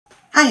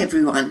Hi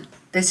everyone,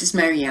 this is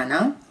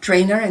Mariana,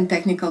 trainer and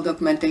technical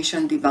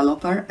documentation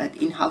developer at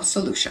In-House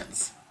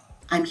Solutions.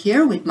 I'm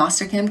here with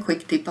Mastercam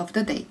quick tip of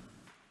the day.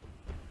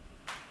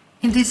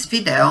 In this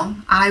video,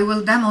 I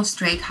will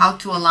demonstrate how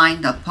to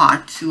align the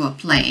part to a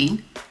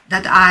plane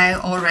that I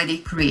already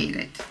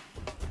created.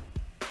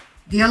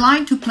 The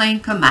Align to Plane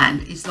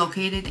command is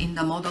located in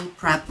the Model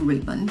Prep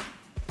ribbon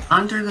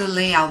under the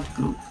Layout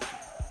group,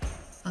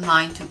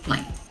 Align to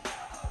Plane.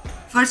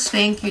 First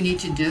thing you need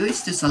to do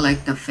is to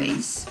select the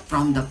face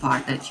from the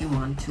part that you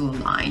want to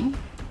align.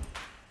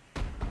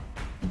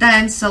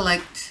 Then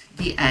select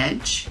the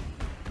edge.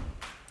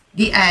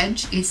 The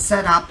edge is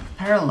set up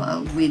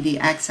parallel with the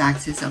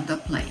x-axis of the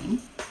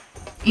plane.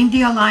 In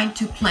the Align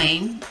to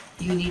Plane,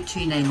 you need to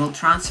enable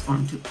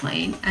Transform to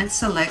Plane and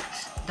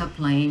select the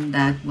plane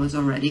that was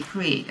already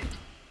created.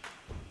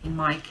 In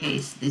my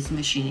case, this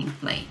machining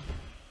plane.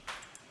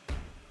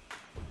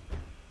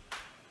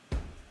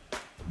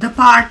 The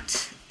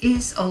part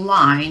is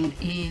aligned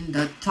in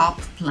the top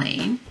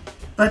plane,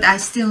 but I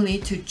still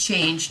need to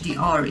change the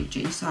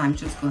origin, so I'm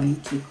just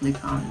going to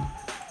click on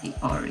the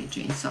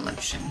origin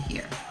selection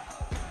here.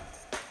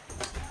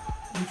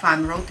 If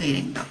I'm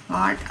rotating the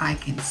part, I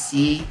can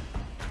see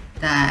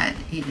that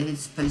it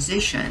is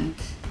positioned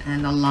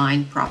and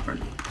aligned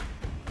properly.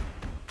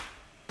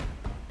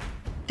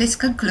 This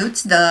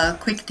concludes the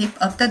quick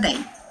tip of the day.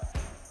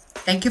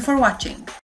 Thank you for watching.